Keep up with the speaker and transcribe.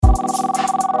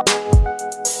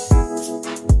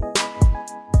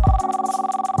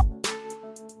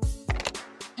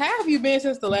been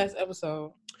since the last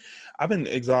episode? I've been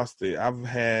exhausted. I've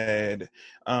had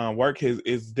work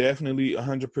is definitely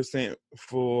 100%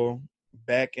 full,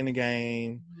 back in the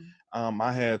game.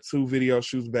 I had 2 video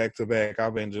shoots back to back.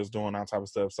 I've been just doing all type of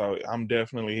stuff. So I'm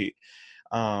definitely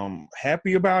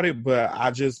happy about it, but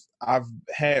I've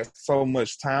had so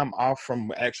much time off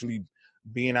from actually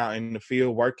being out in the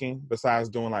field working, besides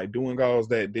doing like doing goals,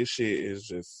 that this shit is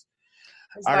just,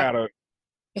 I gotta.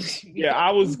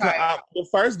 Yeah, the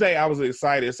first day I was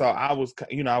excited, so I was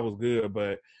good,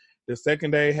 but the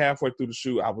second day, halfway through the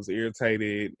shoot, I was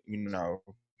irritated.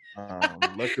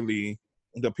 Luckily,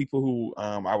 the people who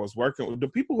I was working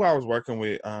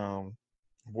with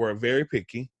were very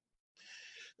picky.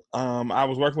 I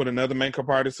was working with another makeup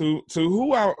artist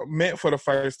who I met for the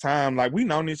first time. Like, we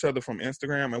known each other from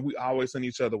Instagram, and we always seen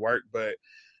each other work, but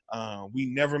we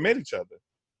never met each other.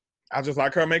 I just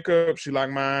like her makeup. She like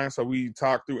mine. So we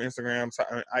talked through Instagram.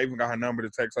 I even got her number to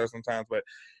text her sometimes, but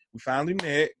we finally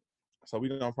met. So we're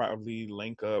going to probably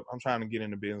link up. I'm trying to get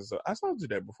in the business. I told you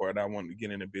that before, that I wanted to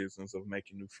get in the business of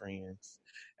making new friends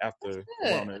after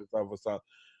Corona is over. So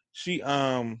she,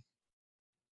 and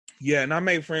I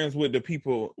made friends with the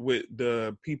people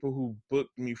who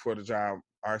booked me for the job,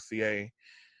 RCA,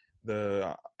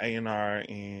 the A&R,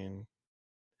 and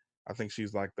I think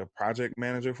she's like the project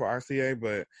manager for RCA,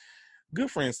 but good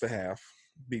friends to have,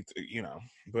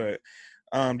 but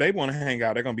they want to hang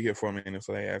out. They're going to be here for a minute,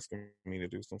 so they asking me to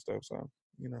do some stuff. So,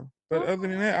 but other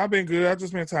than that, I've been good. I've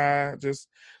just been tired. Just,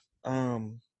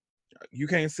 you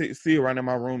can't see it right now.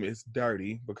 My room is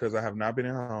dirty because I have not been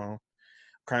at home.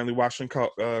 Currently washing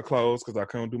clothes because I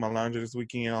couldn't do my laundry this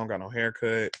weekend. I don't got no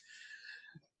haircut.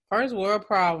 First world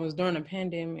problems during the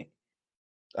pandemic.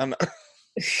 I know.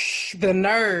 The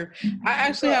nerve. I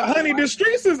actually have. Honey, the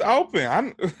streets is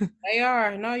open. They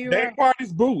are. No, you're right. Day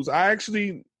parties, booze.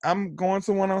 I'm going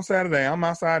to one on Saturday. I'm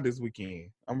outside this weekend.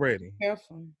 I'm ready.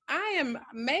 Careful. I am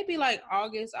maybe like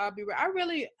August. I'll be ready. I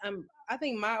really I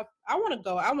think I want to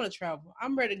go. I want to travel.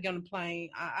 I'm ready to get on a plane.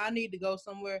 I need to go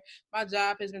somewhere. My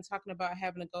job has been talking about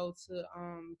having to go to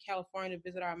California to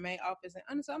visit our main office, and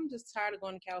honestly, I'm just tired of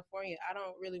going to California. I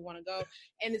don't really want to go,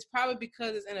 and it's probably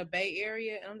because it's in a Bay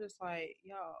Area, and I'm just like,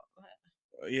 y'all.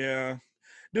 Yeah.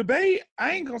 The Bay,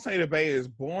 I ain't gonna say the Bay is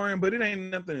boring, but it ain't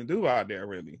nothing to do out there,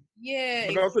 really. Yeah.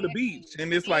 Exactly. Go to the beach,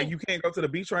 and it's like you can't go to the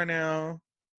beach right now.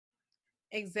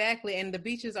 Exactly, and the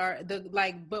beaches are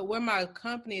but where my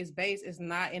company is based is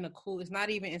not in it's not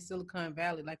even in Silicon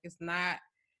Valley. Like, it's not.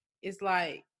 It's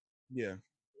like, yeah.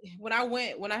 When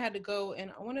I had to go,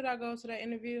 and when did I go to that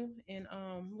interview? In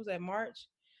was that March?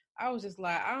 I was just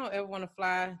like, I don't ever want to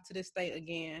fly to this state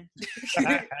again.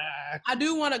 I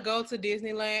do want to go to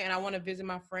Disneyland, and I want to visit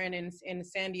my friend in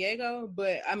San Diego.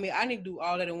 But I mean, I need to do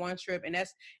all that in one trip. And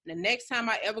that's the next time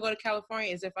I ever go to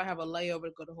California is if I have a layover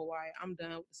to go to Hawaii. I'm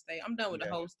done with the state. I'm done with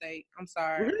the whole state. I'm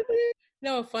sorry. Really?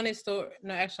 No, a funny story.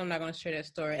 No, actually, I'm not going to share that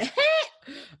story.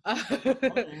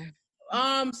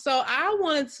 So I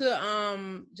wanted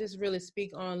to just really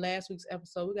speak on last week's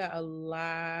episode. We got a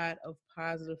lot of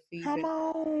positive feedback. Come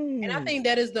on. And I think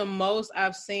that is the most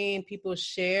I've seen people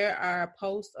share our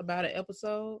post about an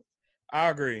episode. I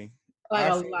agree. Like,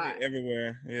 a lot.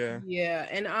 Everywhere. Yeah. Yeah.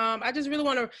 And I just really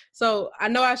want to, so I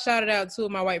know I shouted out 2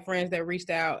 of my white friends that reached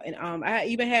out, and I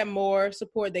even had more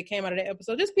support that came out of that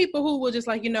episode. Just people who were just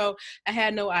like, I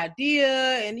had no idea,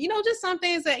 and just some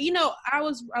things that,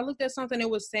 I looked at something that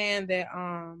was saying that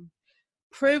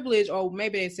privilege, or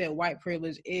maybe they said white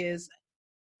privilege, is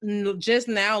just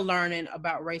now learning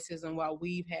about racism while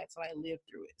we've had to live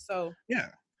through it. So yeah.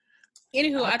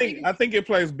 Anywho, I think it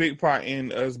plays a big part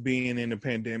in us being in the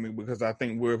pandemic, because I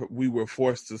think we were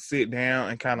forced to sit down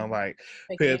and kind of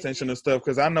pay attention to stuff.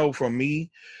 Because I know for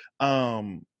me,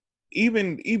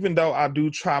 even though I do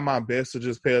try my best to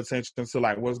just pay attention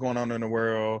to what's going on in the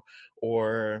world,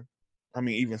 or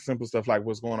even simple stuff like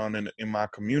what's going on in my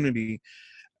community,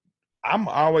 I'm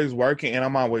always working and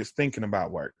I'm always thinking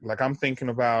about work. Like, I'm thinking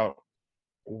about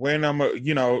when I'm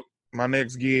my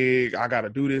next gig, I got to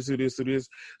do this.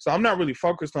 So I'm not really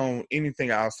focused on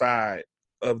anything outside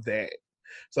of that.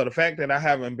 So the fact that I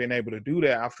haven't been able to do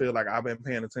that, I feel like I've been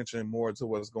paying attention more to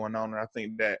what's going on. And I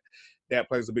think that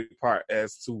plays a big part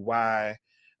as to why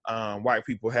white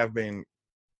people have been,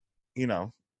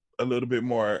 a little bit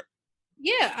more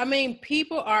Yeah, I mean,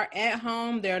 people are at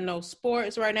home. There are no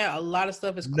sports right now. A lot of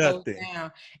stuff is closed Nothing.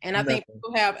 down, and I think Nothing.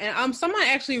 people have. And someone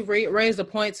actually raised a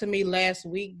point to me last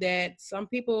week that some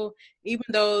people, even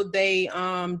though they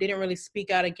didn't really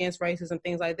speak out against racism and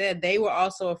things like that, they were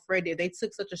also afraid that they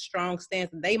took such a strong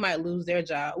stance that they might lose their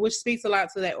job, which speaks a lot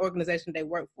to that organization they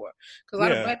work for. Because a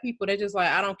lot of Black people, they're just like,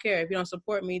 I don't care if you don't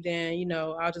support me, then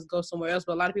I'll just go somewhere else.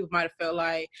 But a lot of people might have felt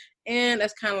like, and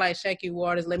that's kind of like shaky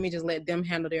waters. Let me just let them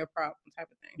handle their problem type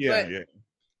of thing. Yeah, But yeah.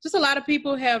 just a lot of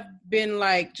people have been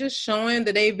like just showing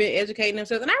that they've been educating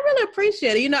themselves, and I really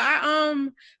appreciate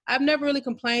it. I've never really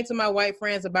complained to my white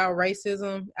friends about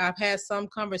racism. I've had some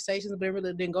conversations, but it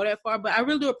really didn't go that far. But I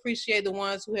really do appreciate the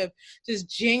ones who have just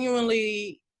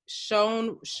genuinely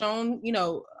shown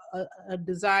a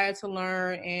desire to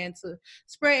learn and to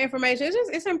spread information.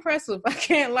 It's impressive. I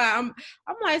can't lie.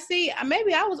 I'm like, see,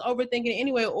 maybe I was overthinking it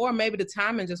anyway, or maybe the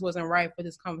timing just wasn't right for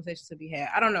this conversation to be had.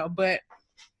 I don't know, but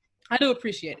I do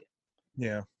appreciate it.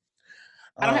 Yeah.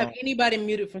 I don't have anybody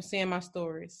muted from seeing my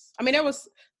stories. I mean, there was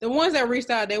the ones that reached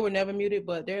out, they were never muted,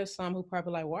 but there's some who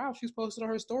probably like, wow, she's posted on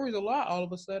her stories a lot all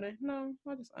of a sudden. No,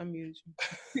 I just unmuted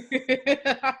you.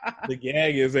 The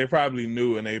gag is they probably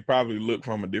knew, and they probably looked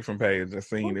from a different page and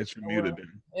seen that you muted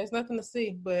them. There's nothing to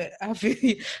see, but I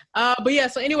feel but yeah,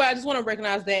 so anyway, I just want to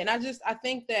recognize that. And I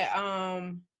think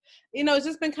that it's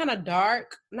just been kind of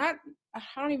dark.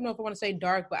 I don't even know if I want to say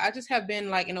dark, but I just have been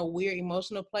like in a weird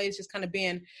emotional place, just kind of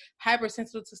being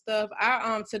hypersensitive to stuff.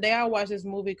 Today I watched this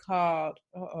movie called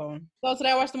So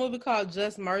today I watched a movie called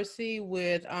Just Mercy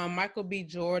with Michael B.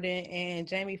 Jordan and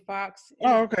Jamie Foxx.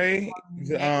 Oh, okay.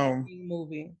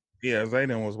 Movie. Yeah,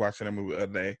 Zayden was watching a movie the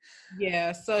other day.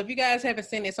 Yeah, so if you guys haven't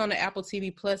seen it, it's on the Apple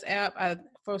TV Plus app.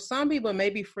 For some people, it may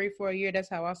be free for a year. That's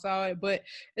how I saw it. But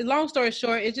long story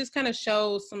short, it just kind of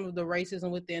shows some of the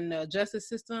racism within the justice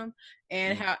system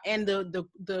and how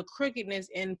the crookedness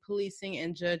in policing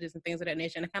and judges and things of that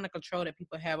nature, and the kind of control that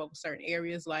people have over certain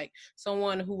areas. Like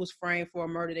someone who was framed for a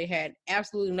murder, they had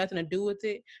absolutely nothing to do with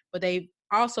it, but they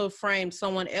also framed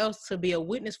someone else to be a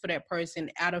witness for that person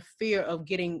out of fear of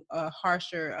getting a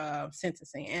harsher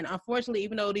sentencing. And unfortunately,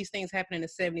 even though these things happen in the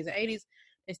 70s and 80s,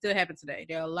 they still happen today.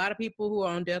 There are a lot of people who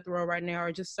are on death row right now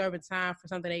are just serving time for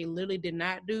something they literally did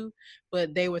not do,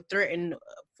 but they were threatened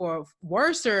for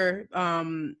worser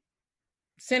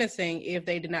sentencing if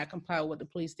they did not comply with what the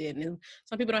police did. And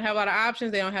some people don't have a lot of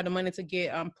options. They don't have the money to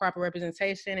get proper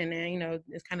representation. And then,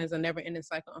 it's kind of a never ending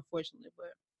cycle, unfortunately. But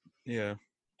yeah.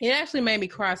 It actually made me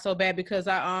cry so bad because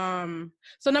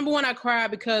so number one, I cried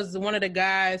because one of the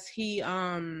guys, he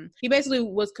basically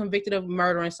was convicted of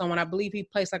murdering someone. I believe he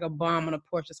placed like a bomb on a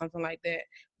porch or something like that.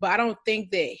 But I don't think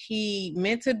that he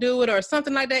meant to do it or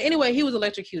something like that. Anyway, he was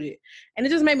electrocuted. And it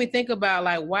just made me think about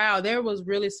like, wow, there was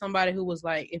really somebody who was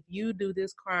like, if you do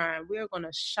this crime, we're going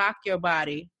to shock your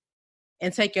body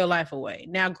and take your life away.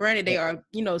 Now, granted, they are,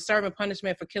 serving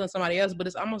punishment for killing somebody else, but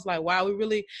it's almost like, wow, we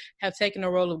really have taken the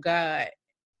role of God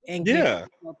and give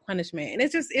punishment. And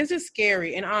it's just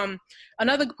scary. And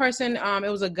another person,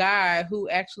 it was a guy who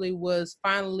actually was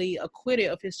finally acquitted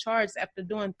of his charges after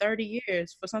doing 30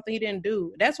 years for something he didn't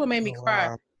do. That's what made me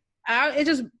cry. Wow.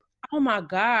 Oh my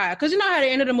God. Because you know how at the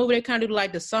end of the movie, they kind of do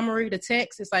like the summary, the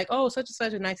text. It's like, oh, such and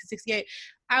such in 1968.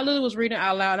 I literally was reading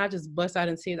out loud and I just bust out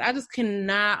in tears. I just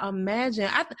cannot imagine.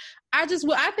 I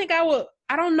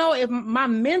don't know if my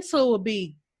mental would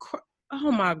be,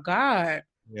 oh my God.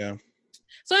 Yeah.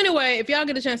 So anyway, if y'all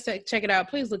get a chance to check it out,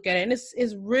 please look at it. And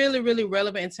it's really, really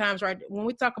relevant in times, right? When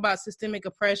we talk about systemic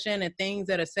oppression and things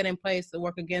that are set in place to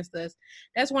work against us,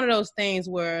 that's one of those things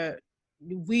where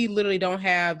we literally don't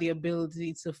have the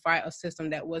ability to fight a system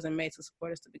that wasn't made to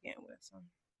support us to begin with. So.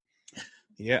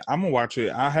 Yeah, I'm gonna watch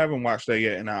it. I haven't watched that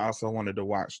yet, and I also wanted to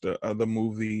watch the other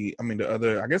movie.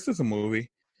 I guess it's a movie.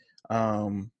 It's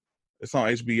on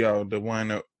HBO. The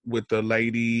one with the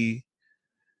lady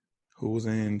who was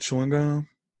in Chewing Gum.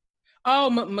 Oh,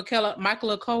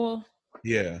 Michaela Coel.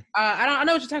 Yeah. I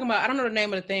know what you're talking about. I don't know the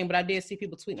name of the thing, but I did see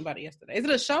people tweeting about it yesterday. Is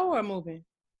it a show or a movie?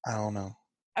 I don't know.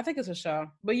 I think it's a show.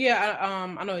 But yeah,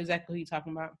 I know exactly who you're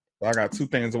talking about. I got two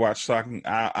things to watch, so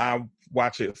I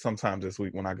watch it sometime this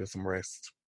week when I get some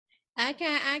rest.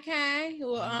 Okay.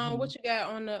 Well, what you got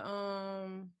on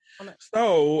the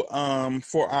So,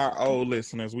 for our old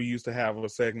listeners, we used to have a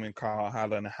segment called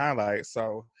Highlight and Highlight.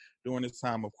 So during this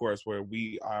time, of course, where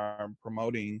we are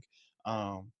promoting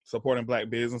supporting Black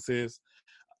businesses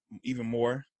even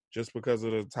more, just because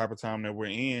of the type of time that we're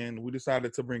in, we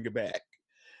decided to bring it back.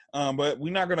 But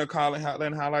we're not going to call it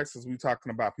Highlight and Highlights since we're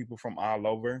talking about people from all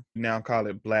over. We now call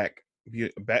it Black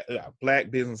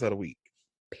Business of the Week.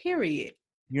 Period.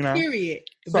 You know? Period.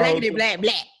 So, Blackity black.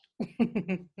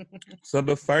 So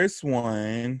the first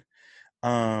one,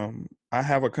 I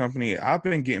have a company. I've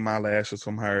been getting my lashes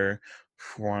from her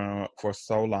for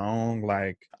so long.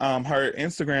 Like, her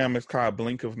Instagram is called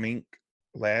Blink of Mink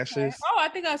Okay. Lashes. Oh, I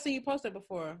think I've seen you post it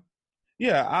before.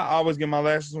 Yeah, I always get my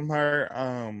lashes from her.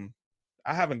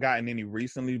 I haven't gotten any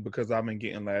recently because I've been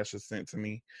getting lashes sent to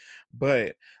me,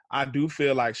 but I do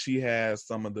feel like she has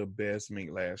some of the best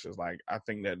mink lashes. Like, I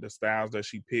think that the styles that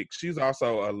she picks. She's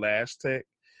also a lash tech.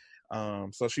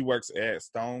 So she works at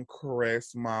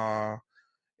Stonecrest Mall,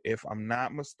 if I'm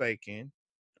not mistaken.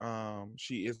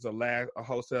 She is a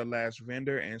wholesale lash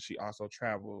vendor, and she also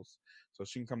travels, so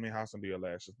she can come to your house and do your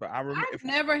lashes. But I remember, I've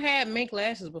never had mink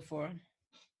lashes before.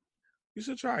 you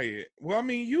should try it. Well, I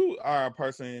mean, you are a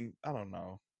person. I don't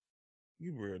know.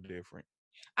 You real different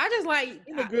I just like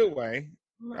in a good way.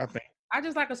 I think. I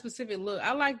just like a specific look.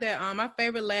 I like that. My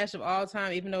favorite lash of all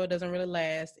time, even though it doesn't really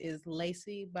last, is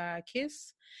Lacy by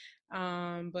Kiss.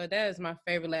 But that is my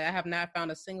favorite lash. I have not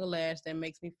found a single lash that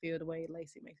makes me feel the way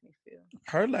Lacy makes me feel.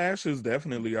 Her lashes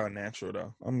definitely are natural,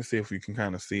 though. Let me see if you can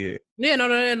kind of see it. Yeah, no,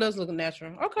 it does look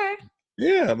natural. Okay.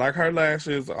 Yeah, like her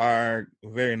lashes are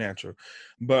very natural.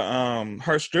 But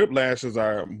her strip lashes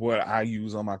are what I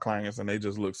use on my clients, and they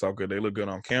just look so good. They look good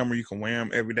on camera. You can wear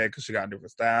them every day because she got different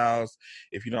styles.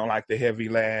 If you don't like the heavy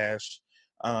lash.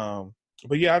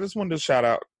 But yeah, I just wanted to shout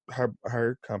out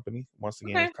her company. Once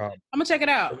again, Okay. it's called, I'm gonna check it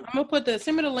out. I'm gonna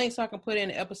send me the link so I can put it in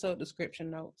the episode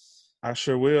description notes. I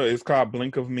sure will. It's called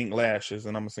Blink of Mink Lashes,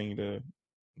 and I'm gonna send you the I'm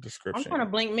description. trying to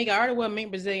blink mink. I already wear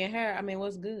mink Brazilian hair. I mean,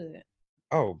 what's good?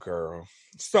 Oh, girl.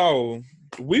 So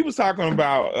we was talking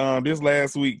about this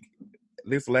last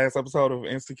episode of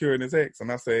Insecure and Sex, and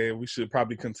I said we should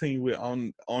probably continue it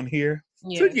on here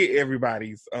to get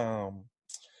everybody's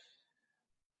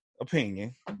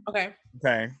opinion.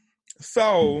 Okay.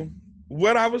 So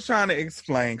what I was trying to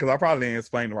explain, because I probably didn't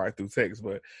explain it right through text,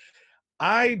 but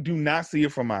I do not see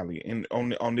it from Molly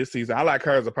on this season. I like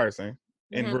her as a person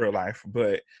in real life,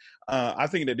 but I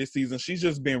think that this season she's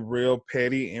just been real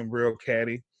petty and real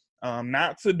catty.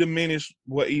 Not to diminish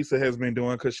what Issa has been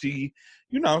doing, because she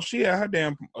had her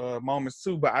damn moments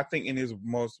too. But I think in his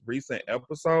most recent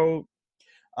episode,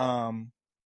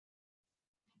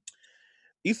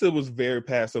 Issa was very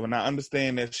passive, and I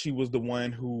understand that she was the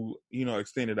one who,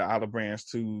 extended the olive branch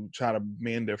to try to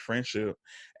mend their friendship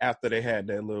after they had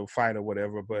that little fight or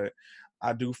whatever. But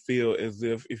I do feel as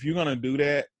if you're gonna do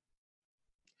that,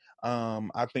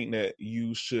 I think that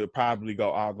you should probably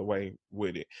go all the way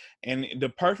with it. And the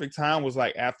perfect time was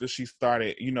like after she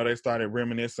started, they started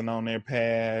reminiscing on their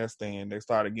past and they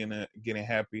started getting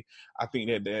happy. I think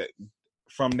that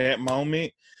from that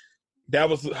moment, that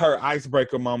was her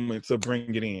icebreaker moment to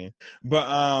bring it in. But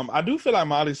I do feel like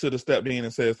Molly should have stepped in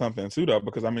and said something too, though,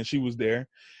 because I mean she was there.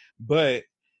 But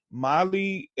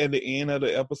Molly at the end of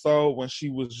the episode,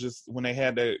 when they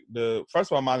had the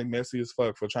first of all, Molly messy as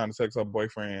fuck for trying to text her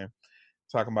boyfriend,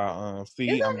 talking about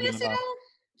Is that messy though?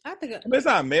 I think it's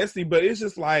not messy, but it's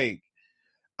just like,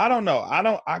 I don't know.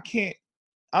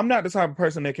 I'm not the type of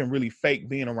person that can really fake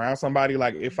being around somebody.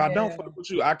 Like, if I don't fuck with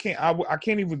you, I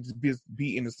can't even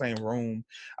be in the same room.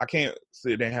 I can't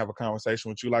sit there and have a conversation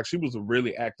with you. Like, she was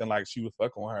really acting like she was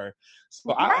fucking with her.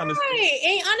 So I understand.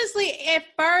 And honestly, at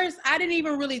first, I didn't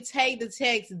even really take the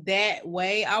text that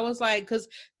way. I was like, because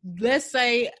let's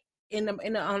say on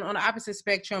the opposite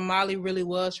spectrum, Molly really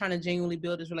was trying to genuinely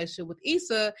build this relationship with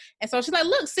Issa, and so she's like,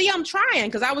 "Look, see, I'm trying,"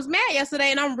 because I was mad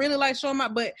yesterday, and I'm really like showing my.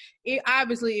 But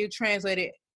it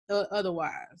translated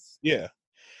otherwise. Yeah,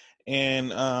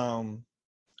 and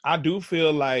I do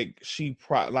feel like she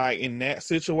like in that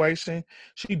situation,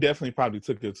 she definitely probably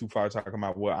took it too far, talking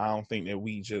about, well, I don't think that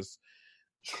we just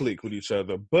click with each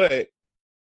other. But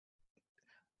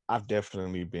I've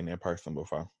definitely been that person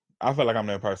before. I feel like I'm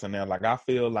that person now. Like, I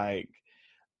feel like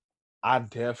I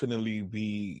definitely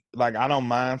be like, I don't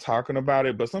mind talking about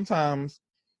it, but sometimes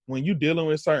when you're dealing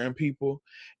with certain people,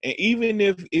 and even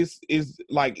if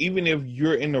even if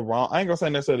you're in the wrong, I ain't gonna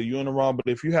say necessarily you're in the wrong,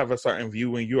 but if you have a certain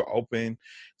view and you're open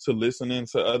to listening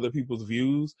to other people's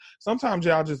views, sometimes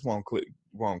y'all just won't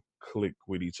click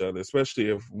with each other, especially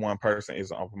if one person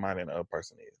isn't open-minded and the other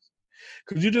person is.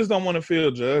 Because you just don't want to feel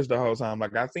judged the whole time.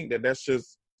 Like, I think that that's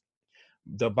just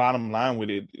the bottom line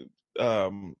with it.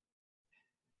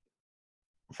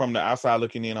 From the outside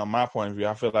looking in, on my point of view,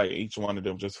 I feel like each one of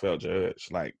them just felt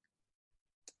judged, like,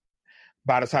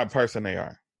 by the type of person they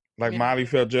are. Like, Molly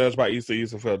felt judged by Issa,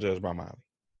 Issa felt judged by Molly.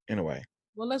 In a way.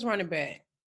 Well, let's run it back.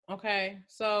 Okay,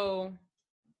 so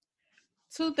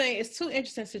two things. It's two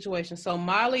interesting situations. So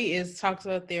Molly is talking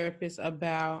to a therapist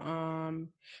about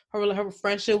her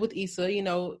friendship with Issa, you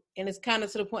know, and it's kind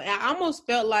of to the point. I almost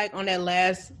felt like on that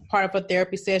last part of her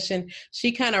therapy session,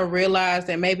 she kind of realized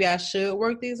that maybe I should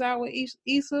work these out with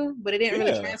Issa, but it didn't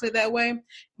really translate that way.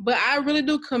 But I really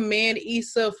do commend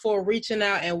Issa for reaching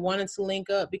out and wanting to link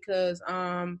up because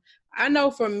I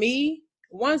know for me,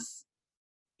 once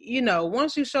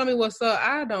you show me what's up,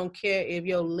 I don't care if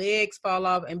your legs fall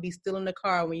off and be still in the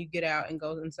car when you get out and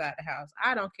go inside the house.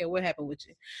 I don't care what happened with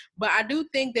you. But I do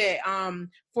think that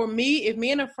for me, if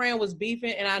me and a friend was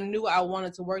beefing and I knew I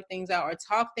wanted to work things out or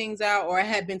talk things out, or I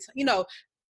had been,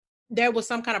 there was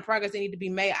some kind of progress that needed to be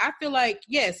made. I feel like,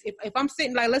 yes, if I'm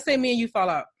sitting, like, let's say me and you fall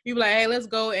out. You be like, hey, let's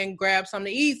go and grab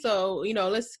something to eat. So,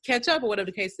 let's catch up or whatever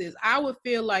the case is. I would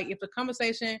feel like if the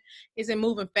conversation isn't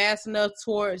moving fast enough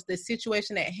towards the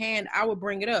situation at hand, I would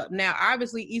bring it up. Now,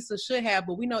 obviously, Issa should have,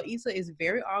 but we know Issa is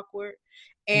very awkward.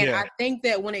 And I think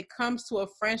that when it comes to a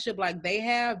friendship like they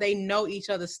have, they know each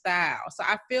other's style. So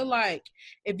I feel like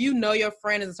if you know your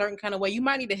friend is a certain kind of way, you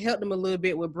might need to help them a little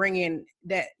bit with bringing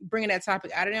that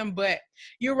topic out of them. But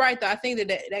you're right, though. I think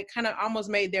that kind of almost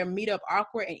made their meetup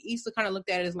awkward. And Issa kind of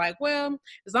looked at it as like, well,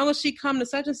 as long as she come to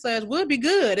such and such, we'll be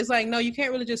good. It's like, no, you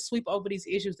can't really just sweep over these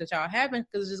issues that y'all having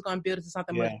because it's just going to build into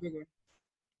something much bigger.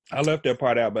 I left that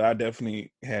part out, but I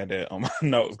definitely had that on my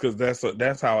notes because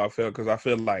that's how I felt. Because I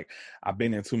feel like I've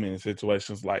been in too many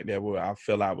situations like that where I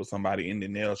fell out with somebody and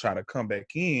then they'll try to come back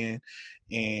in,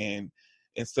 and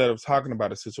instead of talking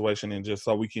about a situation and just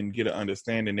so we can get an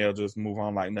understanding, they'll just move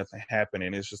on like nothing happened,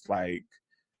 and it's just like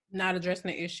not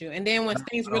addressing the issue. And then when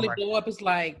things really blow up, it's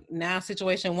like now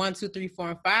situation 1, 2, 3, 4,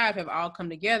 and 5 have all come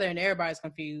together and everybody's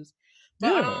confused.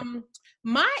 But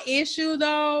my issue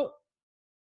though,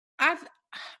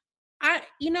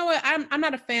 you know what? I'm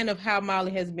not a fan of how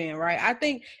Molly has been, right? I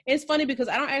think it's funny because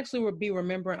I don't actually be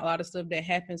remembering a lot of stuff that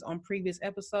happens on previous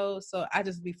episodes, so I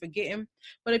just be forgetting.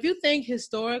 But if you think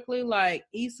historically, like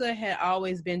Issa had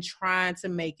always been trying to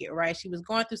make it, right? She was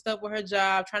going through stuff with her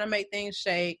job, trying to make things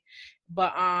shake,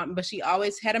 but she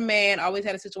always had a man, always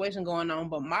had a situation going on.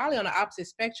 But Molly, on the opposite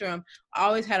spectrum,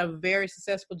 always had a very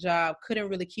successful job, couldn't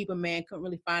really keep a man, couldn't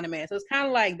really find a man. So it's kind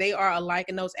of like they are alike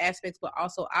in those aspects, but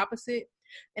also opposite.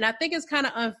 And I think it's kind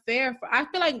of unfair. I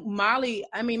feel like Molly,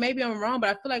 I mean, maybe I'm wrong, but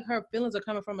I feel like her feelings are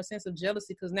coming from a sense of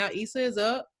jealousy because now Issa is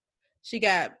up. She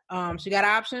got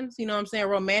options, you know what I'm saying?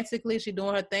 Romantically, she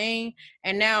doing her thing.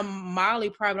 And now Molly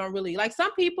probably don't really, like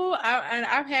some people,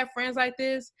 I've had friends like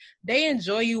this, they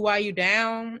enjoy you while you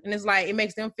down. And it's like, it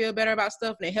makes them feel better about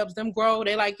stuff and it helps them grow.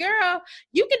 They're like, girl,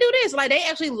 you can do this. Like they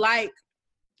actually like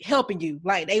helping you.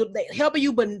 Like they helping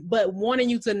you, but wanting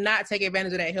you to not take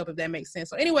advantage of that help, if that makes sense.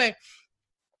 So anyway,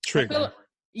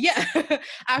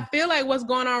 I feel like what's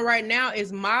going on right now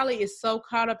is Molly is so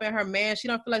caught up in her man, she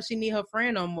don't feel like she need her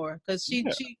friend no more because she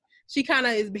kind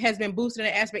of has been boosted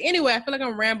in that aspect. Anyway, I feel like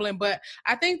I'm rambling, but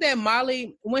I think that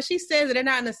Molly, when she says that they're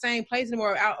not in the same place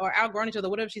anymore or outgrowing each other,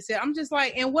 whatever she said, I'm just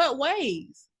like, in what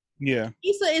ways? Yeah.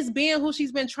 Issa is being who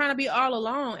she's been trying to be all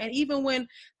along. And even when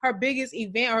her biggest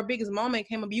event or her biggest moment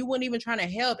came up, you weren't even trying to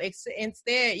help.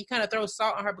 Instead, you kind of throw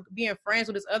salt on her being friends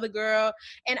with this other girl.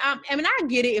 And I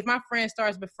get it if my friend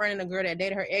starts befriending a girl that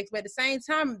dated her ex, but at the same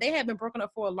time, they have been broken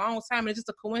up for a long time. And it's just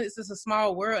a coincidence. It's a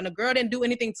small world. And the girl didn't do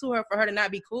anything to her for her to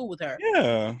not be cool with her.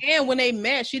 Yeah. And when they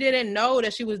met, she didn't know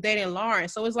that she was dating Lauren.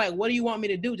 So it's like, what do you want me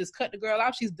to do? Just cut the girl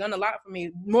off? She's done a lot for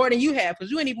me, more than you have,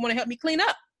 because you didn't even want to help me clean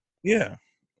up. Yeah.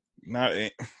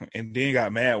 And then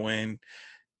got mad when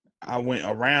I went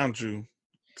around you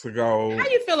to go. How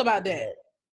you feel about that?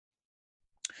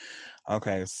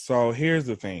 Okay, so here's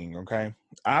the thing, okay?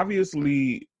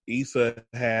 Obviously, Issa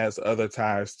has other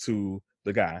ties to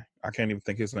the guy. I can't even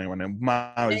think his name right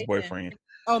now. Molly's boyfriend.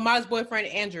 Oh, Molly's boyfriend,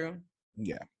 Andrew.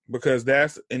 Yeah, because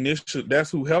that's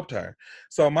who helped her.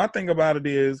 So my thing about it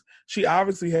is she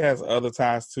obviously has other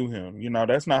ties to him. You know,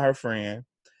 that's not her friend.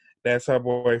 That's her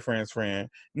boyfriend's friend.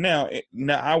 Now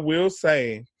I will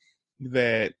say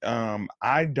that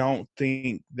I don't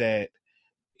think that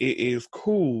it is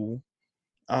cool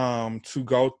to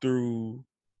go through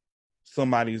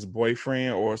somebody's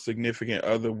boyfriend or significant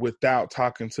other without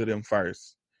talking to them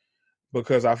first,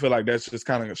 because I feel like that's just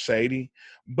kind of shady.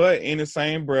 But in the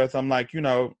same breath, I'm like,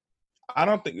 I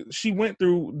don't think she went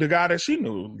through the guy that she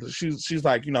knew. She's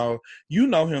like, you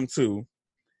know him too.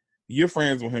 You're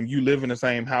friends with him. You live in the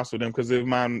same house with him. Because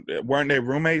weren't they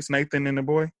roommates, Nathan and the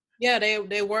boy? Yeah,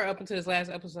 they were up until this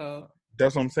last episode.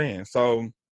 That's what I'm saying. So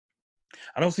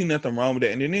I don't see nothing wrong with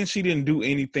that. And then she didn't do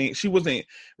anything. She wasn't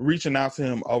reaching out to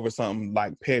him over something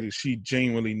like petty. She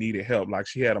genuinely needed help. Like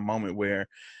she had a moment where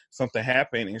something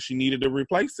happened and she needed to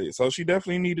replace it. So she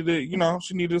definitely needed it,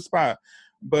 she needed a spot.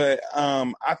 But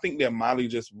I think that Molly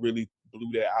just really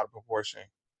blew that out of proportion.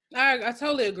 I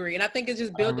totally agree. And I think it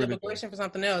just built the question for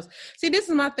something else. See, this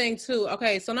is my thing too.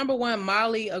 Okay, so number one,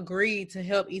 Molly agreed to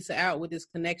help Issa out with this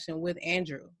connection with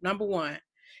Andrew. Number one.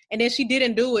 And then she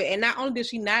didn't do it. And not only did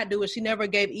she not do it, she never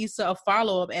gave Issa a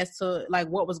follow-up as to like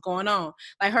what was going on.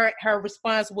 Like her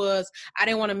response was, I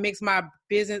didn't want to mix my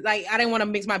business. Like I didn't want to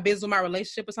mix my business with my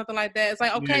relationship or something like that. It's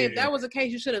like, okay, if that was the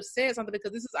case, you should have said something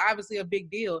because this is obviously a big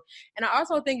deal. And I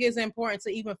also think it's important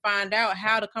to even find out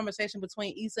how the conversation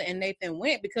between Issa and Nathan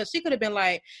went, because she could have been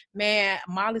like, man,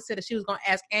 Molly said that she was going to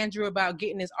ask Andrew about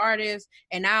getting his artist.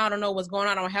 And now I don't know what's going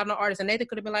on. I don't have no artist. And Nathan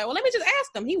could have been like, well, let me just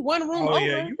ask him. He one room over.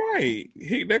 Yeah, you're right.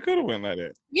 That could have went like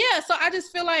that. Yeah, so I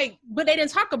just feel like, but they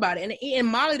didn't talk about it, and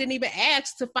Molly didn't even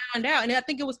ask to find out. And I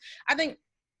think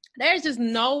there's just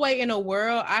no way in the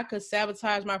world I could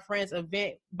sabotage my friend's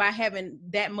event by having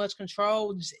that much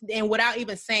control and without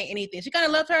even saying anything. She kind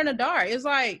of left her in the dark. It's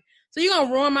like, so you're going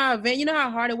to ruin my event? You know how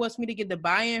hard it was for me to get the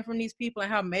buy-in from these people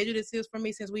and how major this is for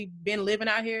me since we've been living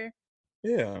out here?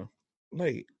 Yeah,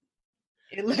 late.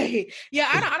 Yeah,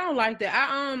 I don't like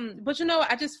that. But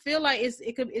I just feel like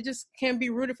it just can be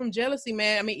rooted from jealousy,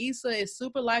 man. I mean, Issa is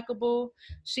super likable.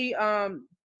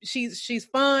 She's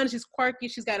fun, she's quirky,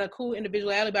 she's got a cool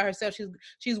individuality about herself.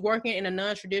 She's working in a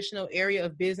non-traditional area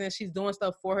of business. She's doing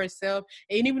stuff for herself.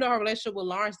 And even though her relationship with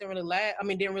Lawrence didn't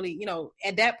really,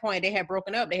 at that point they had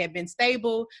broken up, they had been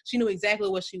stable. She knew exactly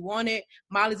what she wanted.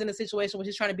 Molly's in a situation where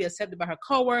she's trying to be accepted by her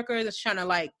coworkers, and she's trying to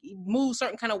like move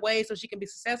certain kind of ways so she can be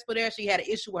successful there. She had an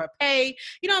issue with her pay.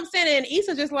 You know what I'm saying? And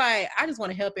Issa just like, I just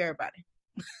want to help everybody.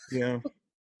 Yeah.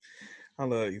 I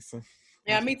love Issa.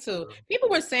 Yeah, me too. People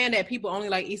were saying that people only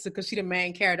like Issa because she's the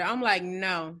main character. I'm like,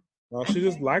 no. No, she's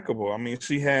just likable. I mean,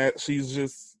 she's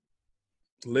just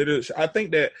literally. I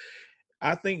think that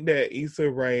Issa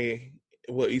Rae,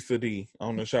 Issa D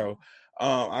on the show.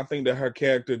 I think that her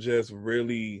character just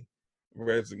really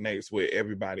resonates with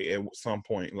everybody at some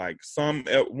point. Like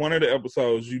one of the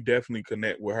episodes, you definitely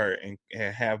connect with her and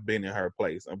have been in her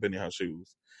place. I've been in her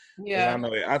shoes. Yeah,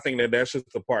 I think that that's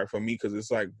just the part for me because it's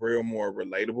like real more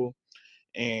relatable.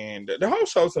 And the whole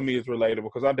show to me is relatable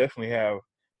because I definitely have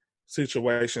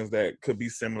situations that could be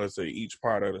similar to each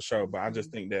part of the show. But I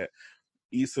just think that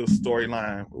Issa's whole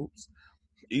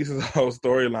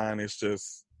storyline is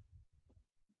just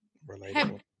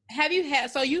relatable. Have you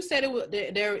had, so you said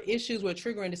there are issues with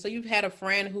triggering, so you've had a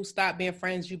friend who stopped being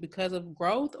friends with you because of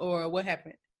growth, or what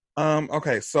happened?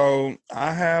 Okay, so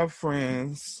I have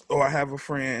a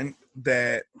friend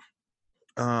that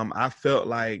I felt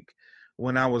like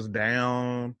when I was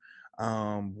down,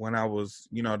 when I was,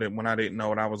 when I didn't know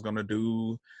what I was going to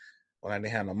do, when I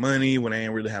didn't have no money, when I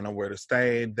didn't really have nowhere to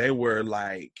stay, they were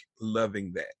like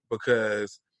loving that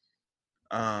because,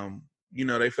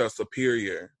 they felt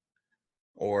superior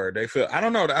or they feel, I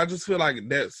don't know. I just feel like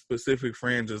that specific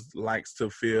friend just likes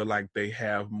to feel like they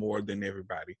have more than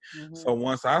everybody. Mm-hmm. So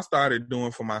once I started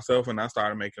doing for myself and I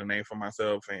started making a name for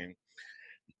myself and,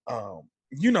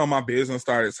 my business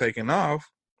started taking off,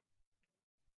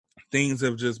 things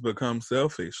have just become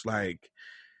selfish. Like,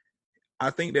 I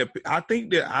think that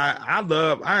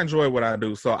I enjoy what I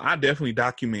do. So I definitely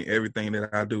document everything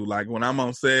that I do. Like when I'm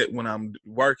on set, when I'm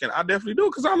working, I definitely do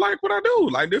because I like what I do.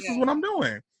 Like this is what I'm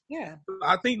doing. Yeah.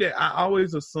 I think that I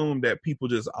always assume that people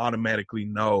just automatically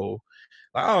know,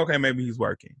 like, oh, okay, maybe he's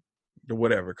working or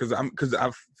whatever. Because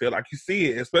I feel like you see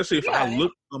it, especially if I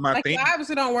look on my thing. You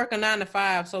obviously don't work a 9 to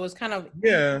 5, so it's kind of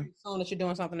assume that you're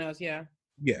doing something else. Yeah.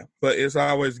 Yeah, but it's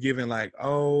always given like,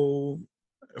 oh,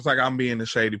 it's like I'm being a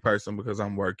shady person because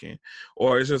I'm working,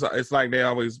 or it's like they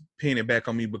always pin it back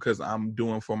on me because I'm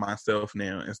doing for myself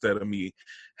now instead of me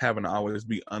having to always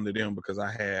be under them because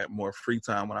I had more free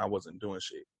time when I wasn't doing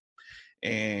shit.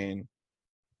 And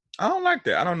I don't like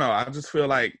that. I don't know. I just feel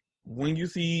like when you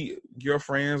see your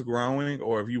friends growing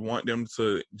or if you want them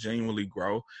to genuinely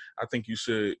grow, I think you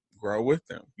should grow with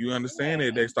them. You understand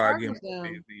that they start getting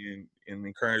busy and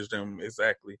encourage them.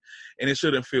 Exactly. And it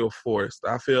shouldn't feel forced.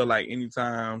 I feel like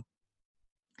anytime,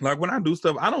 like when I do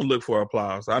stuff, I don't look for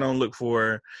applause. I don't look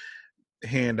for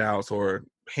handouts or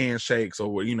handshakes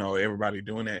or, everybody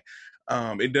doing that.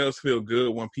 It does feel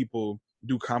good when people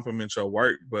do compliment your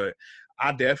work, but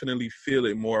I definitely feel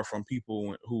it more from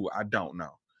people who I don't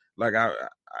know. Like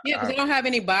because they don't have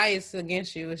any bias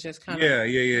against you. It's just kind of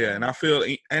yeah. And I feel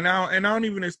and I don't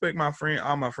even expect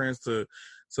all my friends to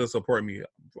support me.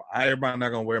 Everybody not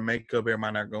gonna wear makeup.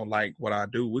 Everybody not gonna like what I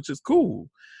do, which is cool.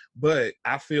 But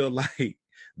I feel like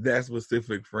that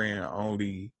specific friend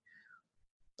only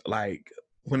like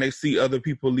when they see other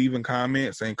people leaving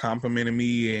comments and complimenting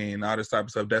me and all this type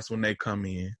of stuff, that's when they come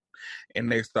in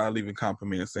and they start leaving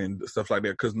compliments and stuff like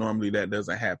that, because normally that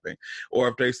doesn't happen. Or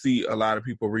if they see a lot of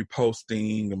people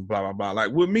reposting and blah, blah, blah.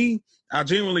 Like with me, I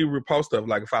genuinely repost stuff.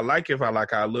 Like if I like it, if I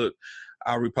like how I look,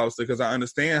 I'll repost it because I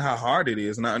understand how hard it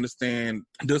is, and I understand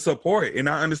the support, and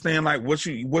I understand like what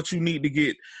you need to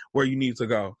get where you need to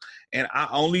go. And I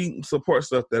only support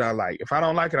stuff that I like. If I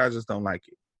don't like it, I just don't like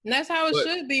it. And that's how it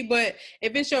should be. But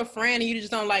if it's your friend and you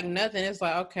just don't like nothing, it's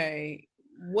like, okay,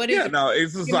 what is it? No,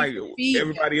 it's just like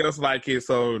everybody else like it,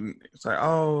 so it's like,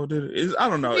 oh, I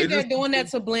don't know. They're doing that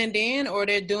to blend in, or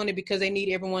they're doing it because they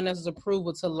need everyone else's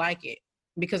approval to like it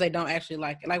because they don't actually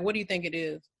like it. Like, what do you think it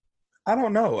is? I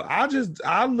don't know.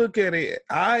 I look at it.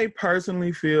 I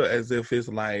personally feel as if it's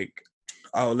like,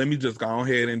 oh, let me just go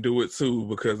ahead and do it too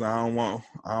because I don't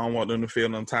want them to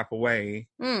feel some type of way.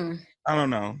 I don't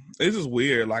know. It's just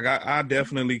weird. Like I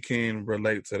definitely can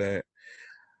relate to that.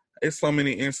 It's so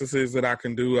many instances that I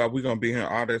can do. We're gonna be here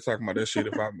all day talking about this shit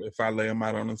if I lay them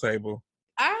out on the table.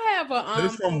 I have a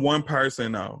It's from one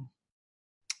person though.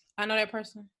 I know that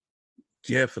person.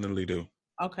 Definitely do.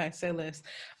 Okay, say less.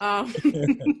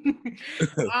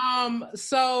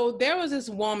 So there was this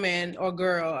woman or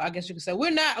girl, I guess you could say.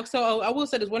 I will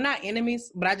say this, we're not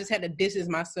enemies, but I just had to distance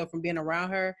myself from being around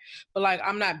her. But like,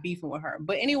 I'm not beefing with her.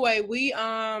 But anyway, we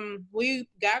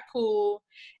got cool,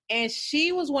 and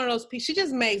she was one of those people, she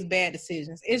just makes bad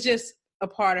decisions. It's just a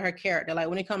part of her character. Like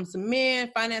when it comes to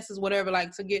men, finances, whatever,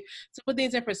 like to put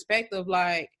things in perspective,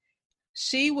 like,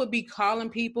 she would be calling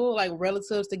people, like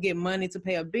relatives, to get money to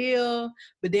pay a bill,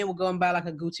 but then would go and buy like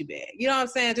a Gucci bag. You know what I'm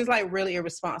saying? Just like really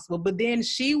irresponsible. But then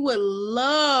she would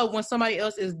love when somebody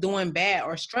else is doing bad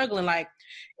or struggling. Like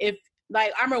I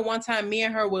remember one time me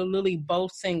and her were literally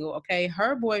both single, okay?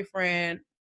 Her boyfriend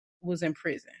was in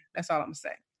prison. That's all I'm gonna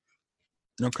say.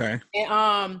 Okay.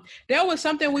 And there was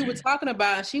something we were talking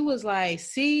about, and she was like,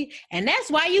 see, and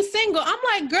that's why you single. I'm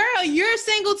like, girl, you're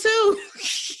single too.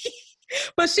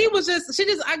 But she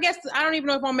just, I guess, I don't even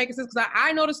know if I'm making sense because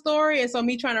I know the story. And so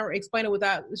me trying to explain it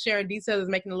without sharing details is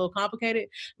making it a little complicated.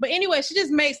 But anyway, she just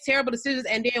makes terrible decisions.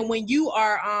 And then when you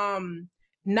are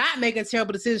not making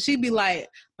terrible decisions, she'd be like,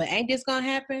 but ain't this going to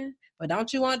happen? But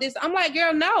don't you want this? I'm like,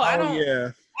 girl, no, I don't.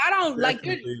 Yeah. I don't like,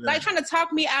 you're like trying to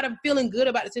talk me out of feeling good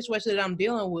about the situation that I'm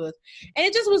dealing with. And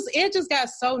it just got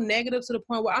so negative to the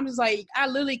point where I'm just like, I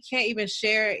literally can't even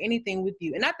share anything with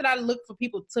you. And not that I look for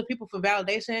people for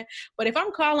validation, but if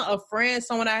I'm calling a friend,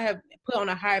 someone I have put on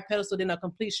a higher pedestal than a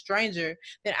complete stranger,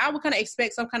 then I would kind of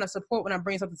expect some kind of support when I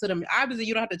bring something to them. Obviously,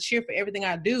 you don't have to cheer for everything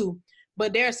I do,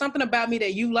 but there's something about me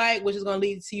that you like, which is going to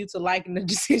lead to you to liking the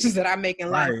decisions that I make in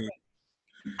life.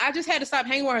 I just had to stop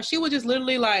hanging with her. She was just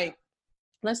literally like,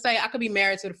 let's say I could be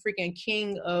married to the freaking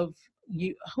king of,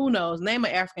 who knows, name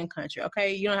an African country,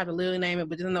 okay? You don't have to literally name it,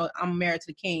 but just know I'm married to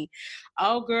the king.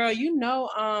 Oh, girl,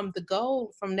 the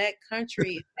gold from that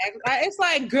country. It's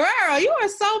like, girl, you are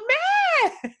so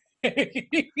mad.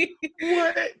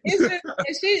 What?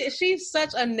 She's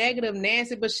such a negative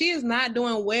Nancy, but she is not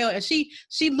doing well, and she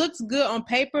looks good on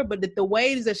paper, but the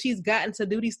ways that she's gotten to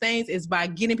do these things is by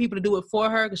getting people to do it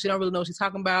for her because she don't really know what she's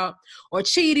talking about, or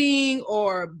cheating,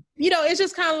 or it's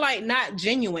just kind of like not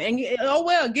genuine. And oh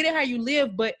well, get it how you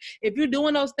live, but if you're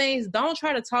doing those things, don't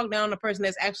try to talk down the person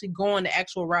that's actually going the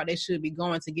actual route they should be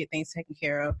going to get things taken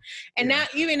care of. And now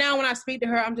when I speak to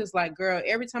her, I'm just like, girl,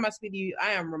 every time I speak to you,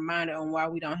 I am reminded on why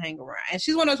we don't hang around. And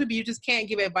she's one of those people you just can't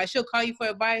give advice. She'll call you for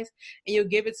advice and you'll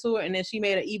give it to her, and then she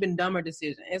made an even dumber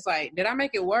decision. It's like, did I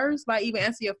make it worse by even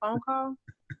answering your phone call?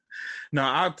 No,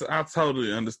 I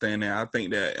totally understand that. I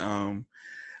think that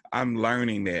I'm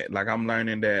learning that. Like, I'm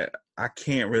learning that I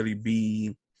can't really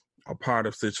be a part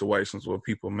of situations where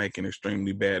people making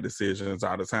extremely bad decisions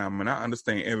all the time. And I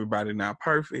understand everybody not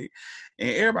perfect and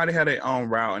everybody have their own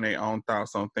route and their own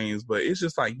thoughts on things, but it's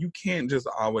just like, you can't just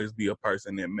always be a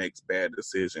person that makes bad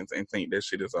decisions and think that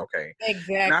shit is okay.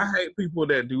 Exactly. And I hate people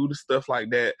that do the stuff like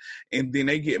that and then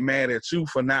they get mad at you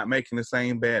for not making the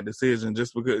same bad decision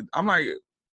just because. I'm like,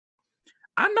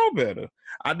 I know better.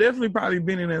 I definitely probably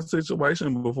been in that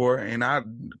situation before, and I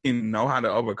didn't know how to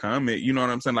overcome it. You know what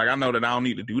I'm saying? Like, I know that I don't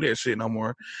need to do that shit no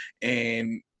more.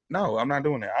 And no, I'm not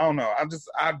doing that. I don't know.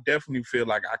 I definitely feel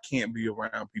like I can't be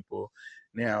around people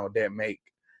now that make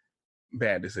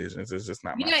bad decisions. It's just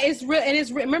not my thing. It's real. And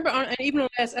it's remember, even on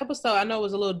the last episode, I know it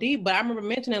was a little deep, but I remember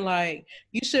mentioning, like,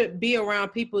 you should be around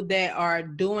people that are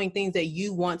doing things that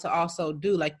you want to also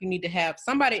do. Like, you need to have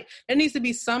somebody, there needs to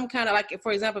be some kind of, like,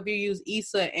 for example, if you use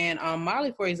Issa and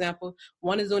Molly, for example,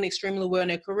 one is doing extremely well in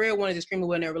their career, one is extremely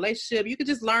well in their relationship. You could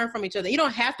just learn from each other. You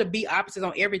don't have to be opposites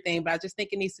on everything, but I just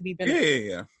think it needs to be beneficial.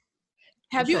 Yeah.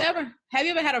 Have you ever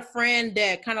had a friend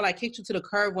that kind of like kicked you to the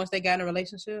curb once they got in a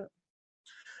relationship?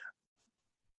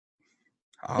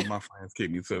 All my friends kick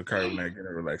me to the curb when they get in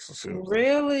a relationship.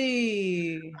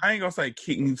 Really? I ain't gonna say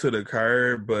kick me to the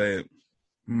curb, but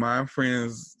my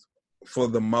friends, for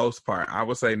the most part, I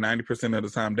would say 90% of the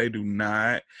time, they do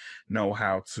not know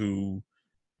how to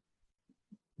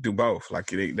do both. Like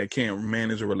they can't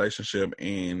manage a relationship,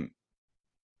 and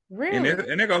really,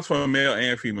 and it goes for male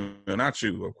and female. Not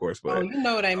you, of course, but you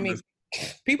know what I mean.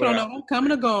 People don't know I'm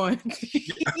coming or going.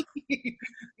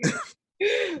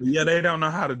 Yeah, they don't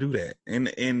know how to do that,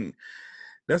 and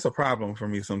that's a problem for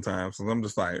me sometimes. So I'm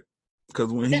just like,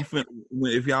 because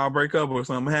if y'all break up or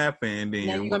something happen, then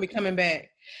now you're gonna be coming back.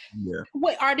 Yeah.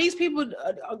 Wait, are these people?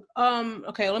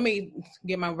 Okay, let me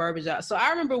get my verbiage out. So I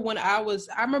remember I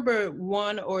remember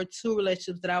 1 or 2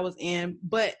 relationships that I was in,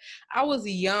 but I was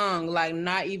young, like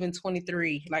not even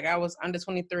 23. Like I was under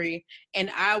 23,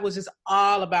 and I was just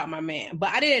all about my man. But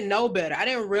I didn't know better. I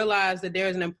didn't realize that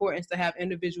there's an importance to have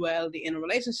individuality in a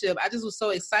relationship. I just was so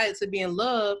excited to be in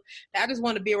love that I just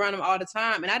wanted to be around him all the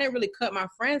time, and I didn't really cut my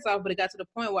friends off. But it got to the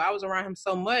point where I was around him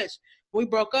so much. When we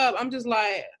broke up, I'm just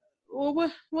like,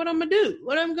 well, what I'm gonna do?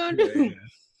 What I'm gonna do? Yeah.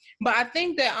 But I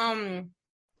think that I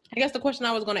guess the question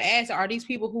I was gonna ask, are these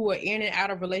people who are in and out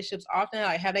of relationships often,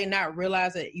 like, have they not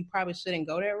realized that you probably shouldn't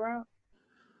go that route?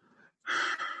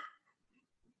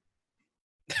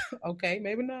 Okay,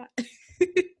 maybe not.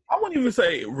 I wouldn't even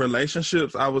say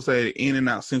relationships. I would say in and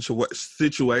out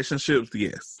situationships.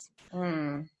 Yes,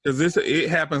 because it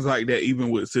happens like that even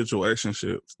with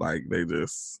situationships. Like they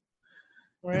just,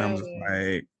 really? And I'm just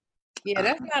like. Yeah,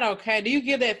 that's not okay. Do you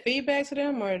give that feedback to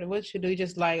them, or what you do? You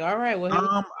just like, all right,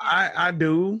 well, I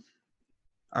do.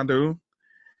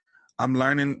 I'm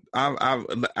learning.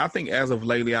 I think as of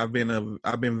lately, I've been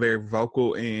very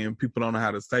vocal, and people don't know how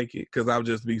to take it because I'll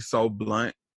just be so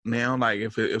blunt now. Like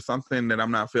if something that I'm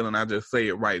not feeling, I just say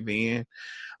it right then.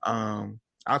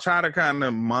 I'll try to kind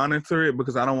of monitor it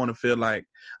because I don't want to feel like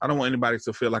I don't want anybody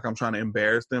to feel like I'm trying to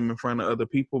embarrass them in front of other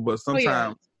people. But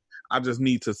sometimes. I just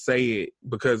need to say it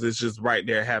because it's just right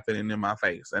there happening in my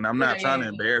face. And I'm not trying to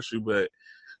embarrass you, but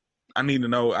I need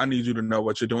you to know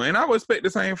what you're doing. And I would expect the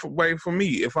same way for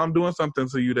me. If I'm doing something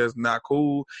to you that's not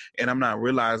cool and I'm not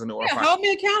realizing it. Or hold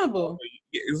me accountable.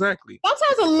 Yeah, exactly.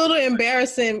 Sometimes a little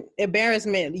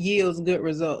embarrassment yields good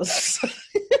results.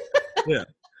 Yeah.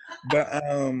 But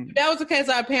if that was the case,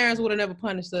 our parents would have never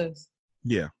punished us.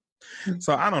 Yeah.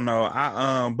 So I don't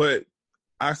know. But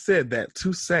I said that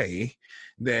to say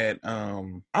that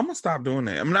I'm gonna stop doing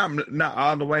that. I'm not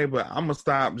all the way, but I'm gonna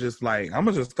stop. I'm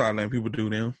gonna just start letting people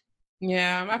do them.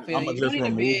 Yeah, I feel. I'm gonna just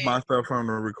remove myself from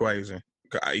the equation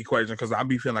because I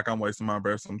be feeling like I'm wasting my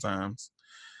breath sometimes.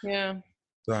 Yeah.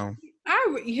 So.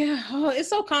 It's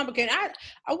so complicated.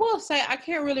 I will say I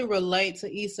can't really relate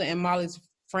to Issa and Molly's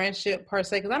friendship per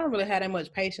se because I don't really have that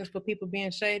much patience for people being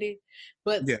shady,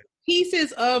 but. Yeah.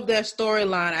 Pieces of their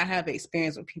storyline I have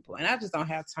experience with people, and I just don't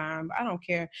have time. I don't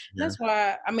care. Yeah. That's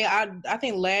why, I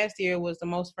think last year was the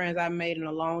most friends I made in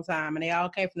a long time, and they all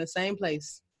came from the same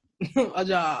place, a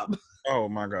job. Oh,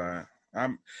 my God.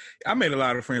 I made a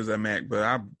lot of friends at Mac, but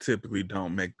I typically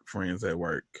don't make friends at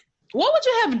work. What would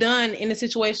you have done in a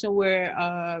situation where,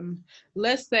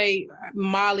 let's say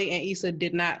Molly and Issa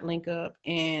did not link up,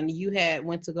 and you had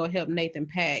went to go help Nathan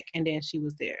pack, and then she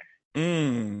was there?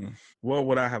 What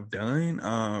would I have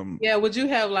done? Yeah, would you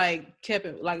have kept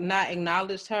it not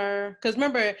acknowledged her? Because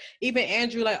remember, even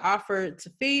Andrew offered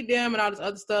to feed them and all this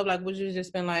other stuff. Would you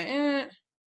just been like, eh?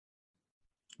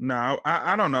 No,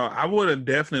 I don't know. I would have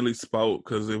definitely spoke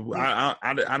because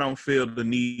I don't feel the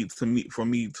need for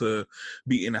me to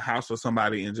be in the house with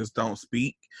somebody and just don't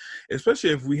speak, especially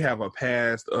if we have a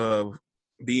past of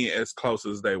being as close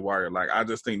as they were. I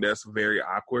just think that's very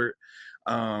awkward.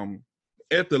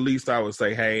 At the least, I would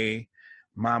say, hey,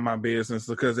 mind my business,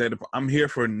 because I'm here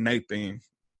for Nathan.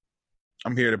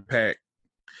 I'm here to pack.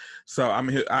 So I'm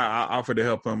here. I offer to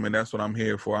help him, and that's what I'm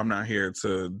here for. I'm not here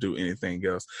to do anything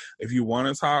else. If you want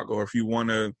to talk or if you want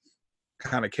to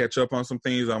kind of catch up on some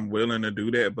things, I'm willing to do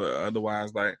that. But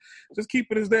otherwise, just keep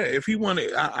it as that. If he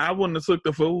wanted, I wouldn't have took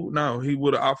the food. No, he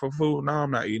would have offered food. No,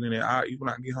 I'm not eating it. I'll eat when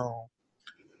I get home.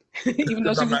 Even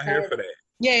though I'm not here for that.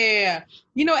 Yeah.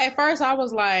 At first I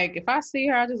was like, if I see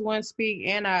her, I just want to speak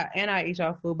and I eat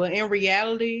y'all food. But in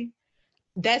reality,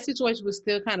 that situation was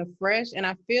still kind of fresh. And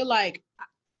I feel like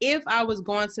if I was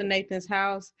going to Nathan's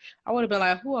house, I would have been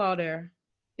like, who all there?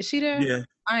 Is she there? Yeah.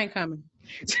 I ain't coming.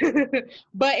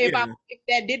 But if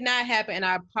that did not happen and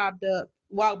I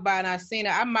walked by and I seen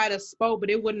her, I might have spoke,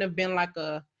 but it wouldn't have been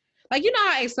how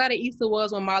excited Issa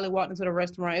was when Molly walked into the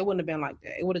restaurant. It wouldn't have been like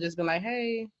that. It would have just been like,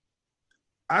 hey.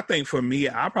 I think for me,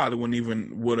 I probably wouldn't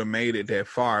even would have made it that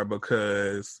far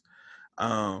because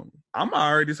I'm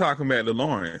already talking about the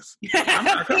Lawrence. I'm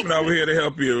not coming over here to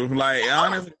help you. Like,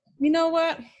 honestly, you know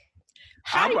what?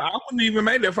 I wouldn't even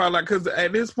make that far. Like, because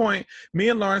at this point, me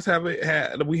and Lawrence have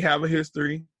a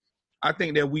history. I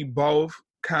think that we both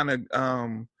kind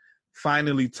of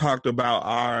finally talked about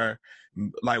our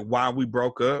like why we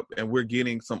broke up, and we're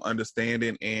getting some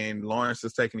understanding. And Lawrence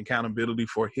is taking accountability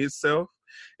for himself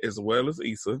as well as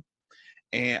Issa.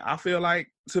 And I feel like,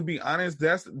 to be honest,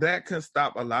 that can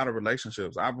stop a lot of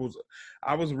relationships. I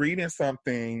was reading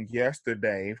something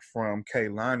yesterday from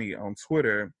Kaylani on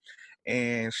Twitter,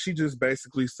 and she just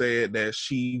basically said that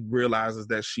she realizes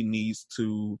that she needs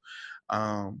to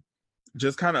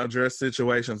just kind of address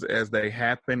situations as they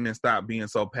happen and stop being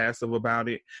so passive about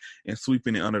it and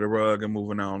sweeping it under the rug and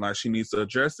moving on. Like, she needs to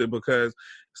address it because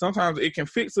sometimes it can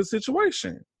fix a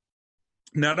situation.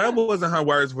 Now, that wasn't her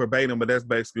words verbatim, but that's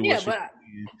basically what she said.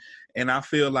 And I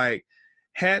feel like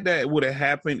had that would have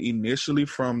happened initially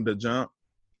from the jump,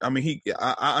 I mean,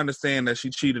 I understand that she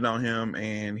cheated on him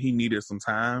and he needed some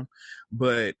time,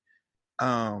 but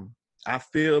I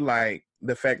feel like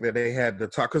the fact that they had to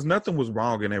talk, because nothing was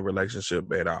wrong in their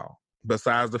relationship at all,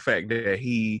 besides the fact that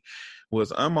he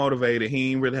was unmotivated.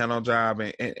 He ain't really had no job,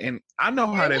 and I know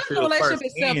how that feels. The relationship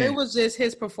itself, it was just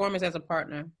his performance as a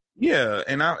partner. Yeah,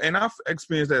 and I've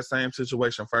experienced that same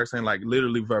situation firsthand, like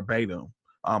literally verbatim,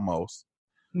 almost.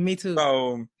 Me too.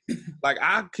 So, like,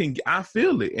 I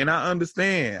feel it, and I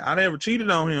understand. I never cheated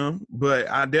on him, but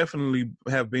I definitely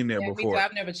have been there before.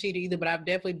 I've never cheated either, but I've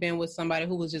definitely been with somebody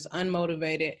who was just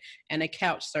unmotivated and a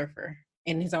couch surfer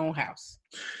in his own house.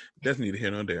 That's neither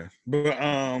here nor there. But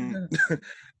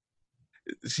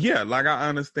yeah, like, I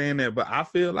understand that, but I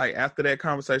feel like after that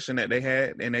conversation that they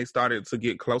had and they started to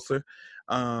get closer,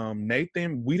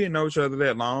 Nathan, we didn't know each other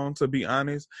that long, to be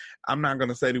honest. I'm not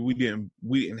gonna say that we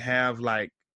didn't have like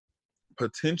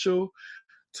potential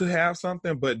to have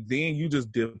something, but then you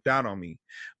just dipped out on me.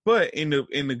 But in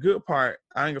the good part,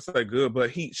 I ain't gonna say good,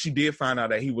 but she did find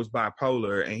out that he was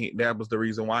bipolar, and that was the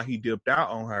reason why he dipped out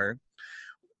on her.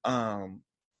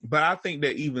 But I think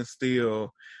that even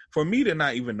still, for me to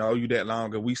not even know you that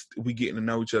long, and we getting to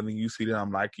know each other, and you see that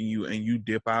I'm liking you, and you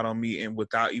dip out on me, and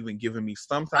without even giving me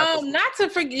some type of... Not to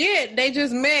forget, they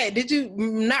just met. Did you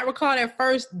not recall their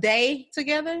first day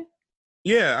together?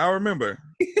 Yeah, I remember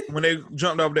when they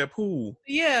jumped over that pool.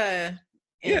 Yeah.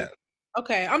 Yeah.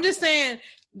 Okay, I'm just saying.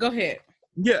 Go ahead.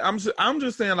 Yeah, I'm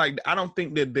just saying, like, I don't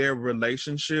think that their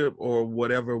relationship or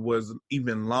whatever was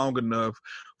even long enough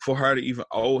for her to even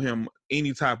owe him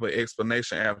any type of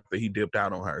explanation after he dipped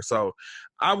out on her. So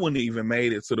I wouldn't even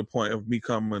made it to the point of me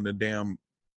coming the damn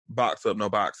box up no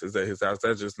boxes at his house.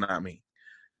 That's just not me.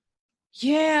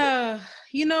 Yeah.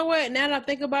 You know what? Now that I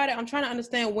think about it, I'm trying to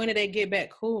understand, when did they get back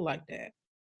cool like that?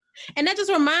 And that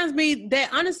just reminds me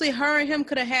that, honestly, her and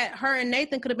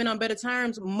Nathan could have been on better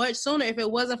terms much sooner if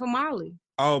it wasn't for Molly.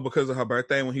 Oh, because of her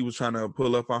birthday when he was trying to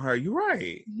pull up on her. You're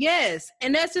right. Yes.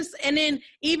 And that's just, and then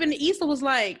even Issa was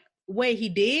like, wait, he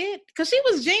did? Because she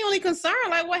was genuinely concerned.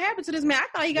 Like, what happened to this man? I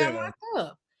thought he got locked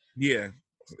up. Yeah.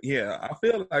 Yeah. I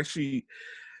feel like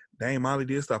dang, Molly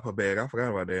did stop her bag. I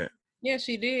forgot about that. Yeah,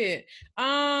 she did.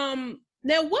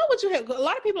 Now, what would you have? A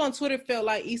lot of people on Twitter felt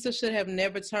like Issa should have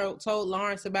never told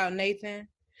Lawrence about Nathan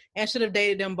and should have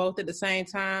dated them both at the same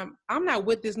time. I'm not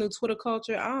with this new Twitter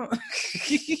culture.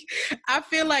 I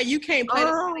feel like you can't play this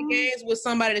kind of games with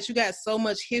somebody that you got so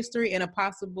much history and a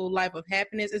possible life of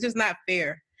happiness. It's just not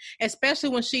fair. Especially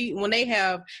when they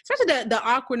have, especially the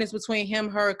awkwardness between him,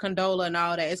 her, Condola, and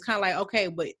all that. It's kind of like, okay,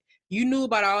 but you knew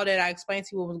about all that. I explained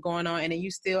to you what was going on, and then you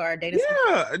still are dating.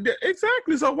 Yeah,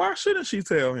 exactly. So why shouldn't she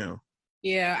tell him?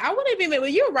 Yeah, I wouldn't even. Well,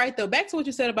 you're right though. Back to what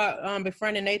you said about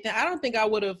befriending Nathan. I don't think I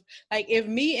would have, like, if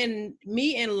me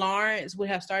and Lawrence would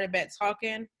have started back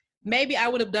talking. Maybe I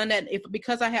would have done that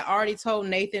because I had already told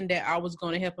Nathan that I was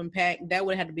going to help him pack. That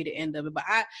would have to be the end of it. But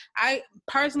I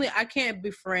personally, I can't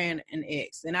befriend an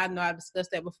ex, and I know I've discussed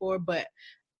that before. But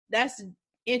that's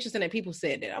interesting that people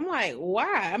said that. I'm like,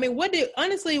 why? I mean, what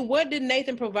did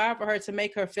Nathan provide for her to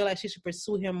make her feel like she should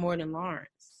pursue him more than Lawrence?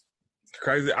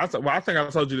 Crazy. I think I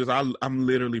told you this. I'm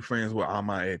literally friends with all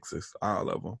my exes, all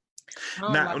of them.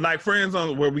 Not like friends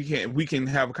on where we can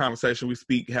have a conversation. We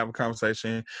speak, have a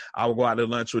conversation. I will go out to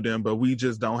lunch with them, but we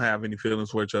just don't have any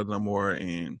feelings for each other no more.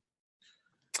 And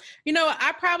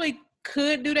I probably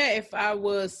could do that if I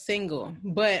was single,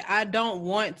 but I don't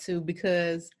want to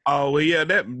because. Oh well, yeah,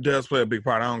 that does play a big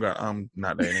part. I'm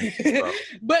not dating. So.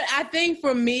 But I think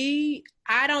for me,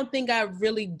 I don't think I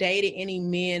really dated any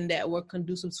men that were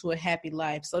conducive to a happy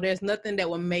life. So there's nothing that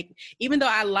would make, even though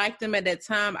I liked them at that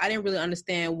time, I didn't really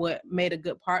understand what made a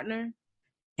good partner.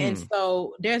 And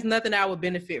so there's nothing I would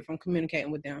benefit from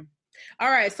communicating with them. All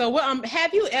right. So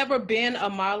have you ever been a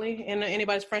Molly in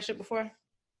anybody's friendship before?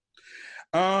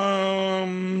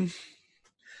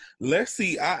 Let's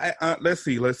see. Let's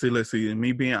see.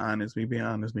 Me being honest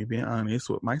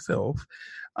with myself.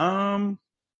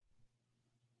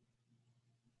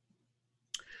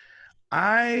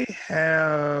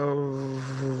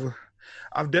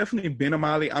 I've definitely been a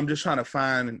Molly. I'm just trying to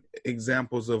find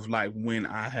examples of like when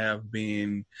I have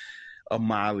been a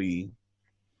Molly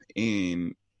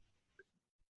in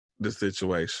the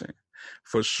situation.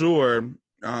 For sure,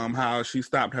 how she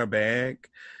stopped her bag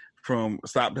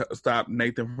stopped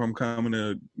Nathan from coming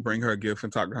to bring her a gift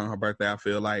and talk to her on her birthday. I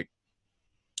feel like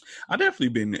I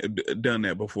definitely done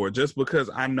that before, just because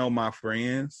I know my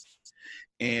friends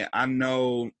and I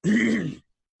know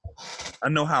I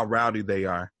know how rowdy they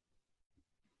are.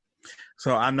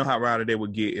 So I know how rowdy they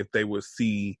would get if they would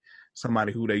see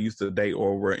somebody who they used to date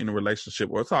or were in a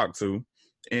relationship or talk to,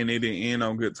 and it didn't end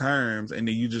on good terms, and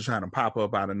then you just trying to pop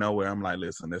up out of nowhere. I'm like,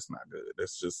 listen, that's not good.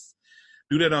 Let's just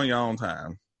do that on your own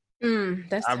time.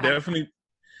 That's I've definitely,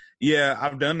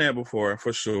 I've done that before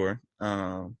for sure.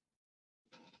 Do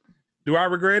I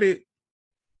regret it?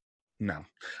 No.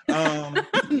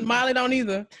 Molly don't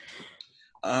either.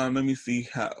 Let me see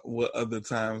what other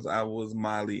times I was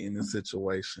Molly in this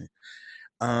situation.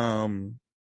 I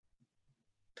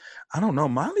don't know.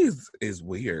 Molly is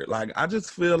weird. Like, I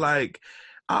just feel like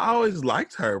I always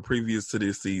liked her previous to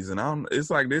this season.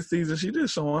 It's like this season she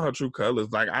just showing her true colors.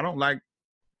 Like, I don't like.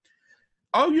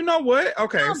 Oh, you know what?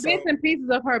 Okay, bits and pieces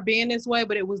of her being this way,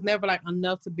 but it was never like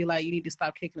enough to be like you need to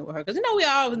stop kicking it with her, because we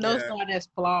always know somebody that's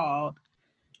flawed.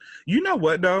 You know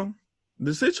what though?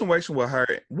 The situation with her.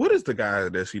 What is the guy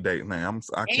that she dates now?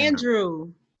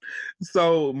 Andrew.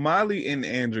 So Molly and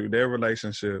Andrew, their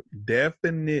relationship,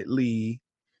 definitely.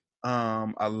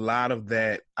 A lot of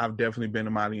that, I've definitely been a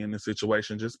Molly in this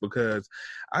situation, just because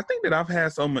I think that I've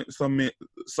had so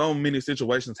many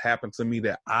situations happen to me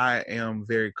that I am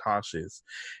very cautious,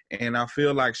 and I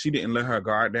feel like she didn't let her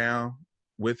guard down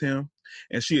with him,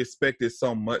 and she expected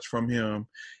so much from him,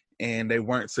 and they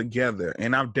weren't together.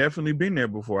 And I've definitely been there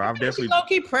before. I've definitely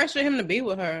low-key pressure him to be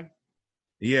with her.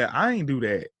 Yeah, I ain't do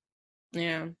that.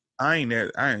 Yeah.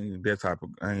 That's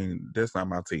not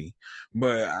my tea.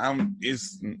 But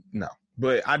no.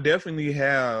 But I definitely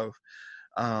have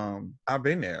I've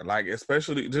been there. Like,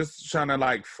 especially just trying to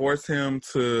like force him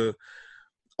to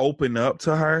open up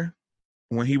to her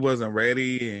when he wasn't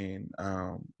ready, and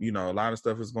a lot of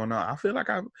stuff is going on. I feel like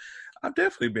I've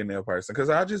definitely been that person, because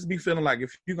I just be feeling like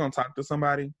if you're gonna talk to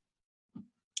somebody,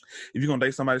 if you're going to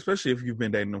date somebody, especially if you've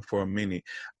been dating them for a minute,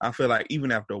 I feel like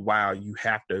even after a while, you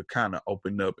have to kind of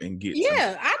open up and get.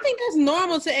 Yeah, I think that's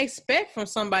normal to expect from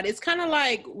somebody. It's kind of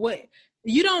like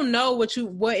you don't know what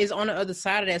is on the other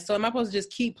side of that. So am I supposed to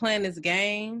just keep playing this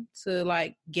game to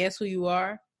like guess who you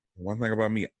are? One thing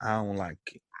about me, I don't like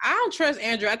it. I don't trust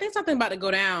Andrew. I think something about to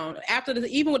go down after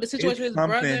even with the situation with his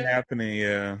brother. Something happening,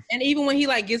 yeah. And even when he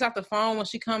like gets off the phone when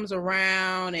she comes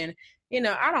around, and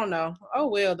I don't know. Oh,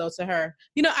 well, though, to her.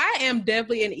 I am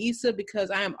definitely an Issa because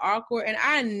I am awkward. And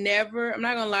I'm not going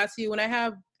to lie to you, when I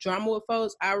have drama with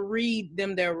folks, I read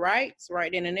them their rights right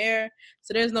then and there.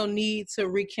 So there's no need to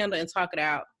rekindle and talk it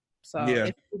out. So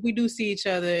if we do see each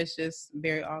other, it's just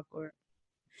very awkward.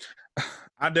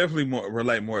 I definitely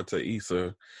relate more to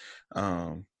Issa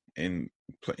in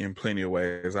plenty of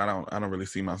ways. I don't really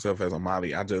see myself as a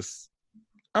Molly. I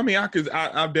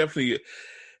definitely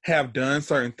have done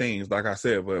certain things, like I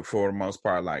said, but for the most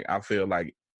part, like, I feel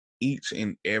like each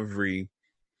and every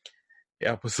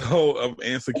episode of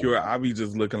Insecure, I be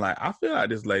just looking like, I feel like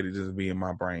this lady just be in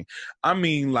my brain. I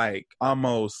mean, like,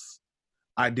 almost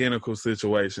identical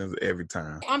situations every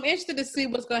time. I'm interested to see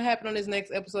what's gonna happen on this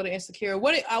next episode of Insecure.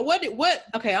 Okay, I'm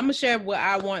gonna share what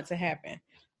I want to happen.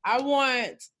 I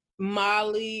want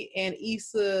Molly and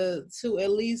Issa to at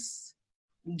least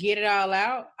get it all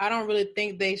out. I don't really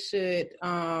think they should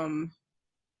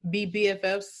be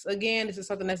BFFs again. This is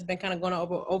something that's been kind of going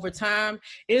on over time.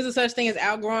 It is a such thing as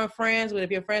outgrowing friends, but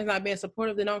if your friend's not being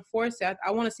supportive, then don't force it.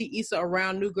 I want to see Issa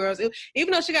around new girls.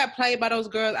 Even though she got played by those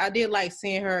girls, I did like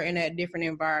seeing her in that different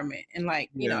environment and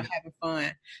having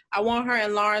fun. I want her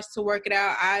and Lawrence to work it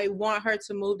out. I want her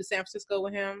to move to San Francisco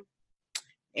with him.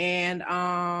 And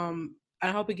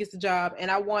I hope he gets the job. And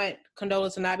I want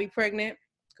Condola to not be pregnant,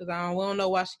 because we don't know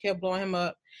why she kept blowing him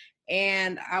up.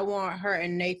 And I want her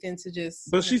and Nathan to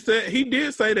just. But she said he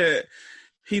did say that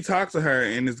he talked to her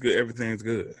and it's good. Everything's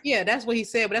good. Yeah, that's what he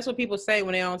said. But that's what people say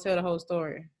when they don't tell the whole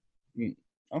story.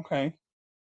 Okay.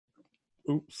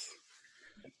 Oops.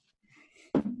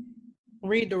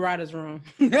 Read the writer's room.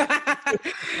 But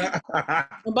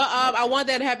I want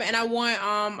that to happen, and I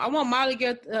want Molly to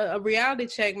get a reality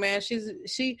check, man.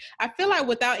 I feel like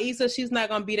without Issa, she's not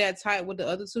gonna be that tight with the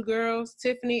other two girls,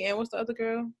 Tiffany and what's the other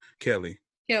girl? Kelly.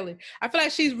 I feel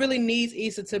like she really needs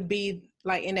Issa to be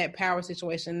like in that power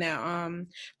situation now.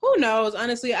 Who knows?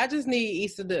 Honestly, I just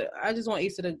want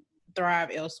Issa to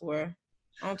thrive elsewhere.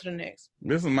 On to the next.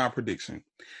 This is my prediction.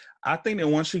 I think that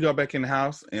once she go back in the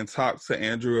house and talk to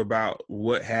Andrew about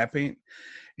what happened,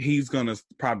 he's gonna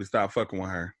probably stop fucking with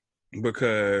her,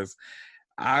 because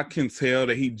I can tell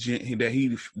that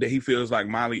he feels like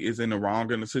Molly is in the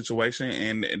wrong in the situation,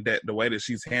 and that the way that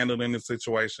she's handled in the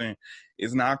situation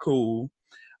is not cool.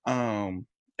 And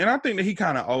I think that he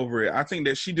kind of over it. I think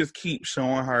that she just keeps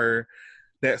showing her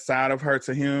that side of her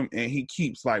to him, and he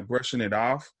keeps like brushing it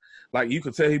off. Like you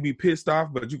could tell he'd be pissed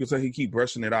off, but you could tell he keep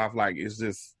brushing it off like it's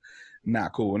just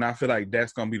not cool. And I feel like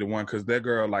that's gonna be the one, because that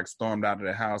girl like stormed out of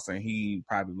the house and he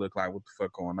probably looked like, what the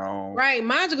fuck going on? Right,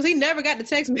 mind you, because he never got the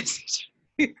text message.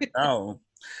 No.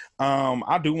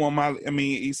 I do want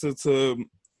Issa to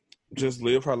just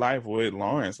live her life with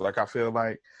Lawrence. Like I feel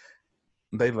like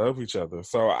they love each other.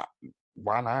 So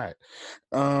why not?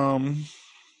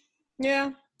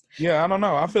 Yeah, I don't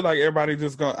know. I feel like everybody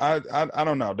just gonna. I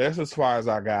don't know. That's as far as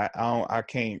I got. I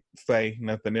can't say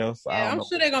nothing else. Yeah, I'm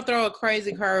sure they're gonna throw a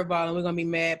crazy curveball and we're gonna be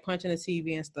mad punching the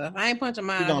TV and stuff. I ain't punching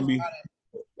mine.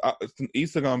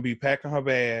 Issa gonna be packing her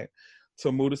bag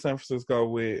to move to San Francisco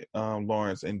with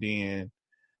Lawrence, and then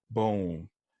boom.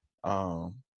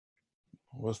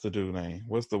 What's the dude name?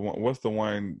 What's the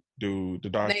one dude? The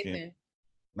dark skin?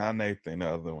 Not Nathan. The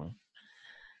other one.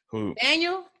 Who?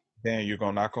 Daniel. You're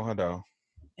gonna knock on her door.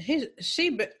 She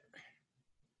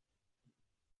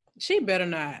better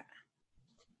not.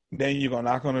 Then you're gonna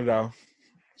knock on the door.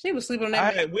 She was sleeping on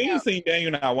that. We ain't seen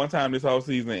Daniel now one time this whole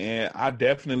season, and I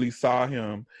definitely saw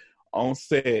him on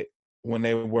set when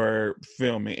they were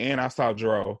filming, and I saw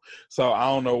Dro. So I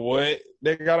don't know what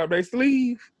they got up their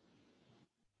sleeve.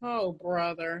 Oh,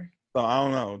 brother. So I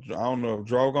don't know. I don't know if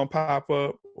Dro gonna pop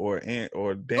up or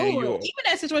Daniel. Ooh, even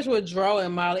that situation with Dro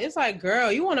and Molly, it's like,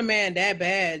 girl, you want a man that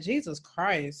bad? Jesus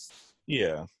Christ.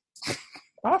 Yeah.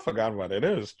 I forgot about it.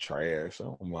 It was trash.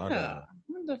 Oh my God.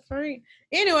 What the freak?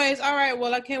 Anyways, all right.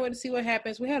 Well, I can't wait to see what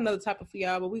happens. We have another topic for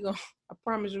y'all, but I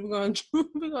promise you,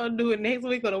 we're gonna do it next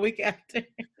week or the week after.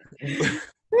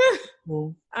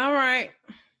 All right.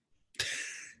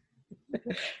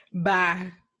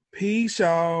 Bye. Peace,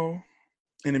 y'all.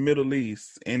 In the Middle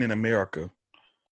East and in America.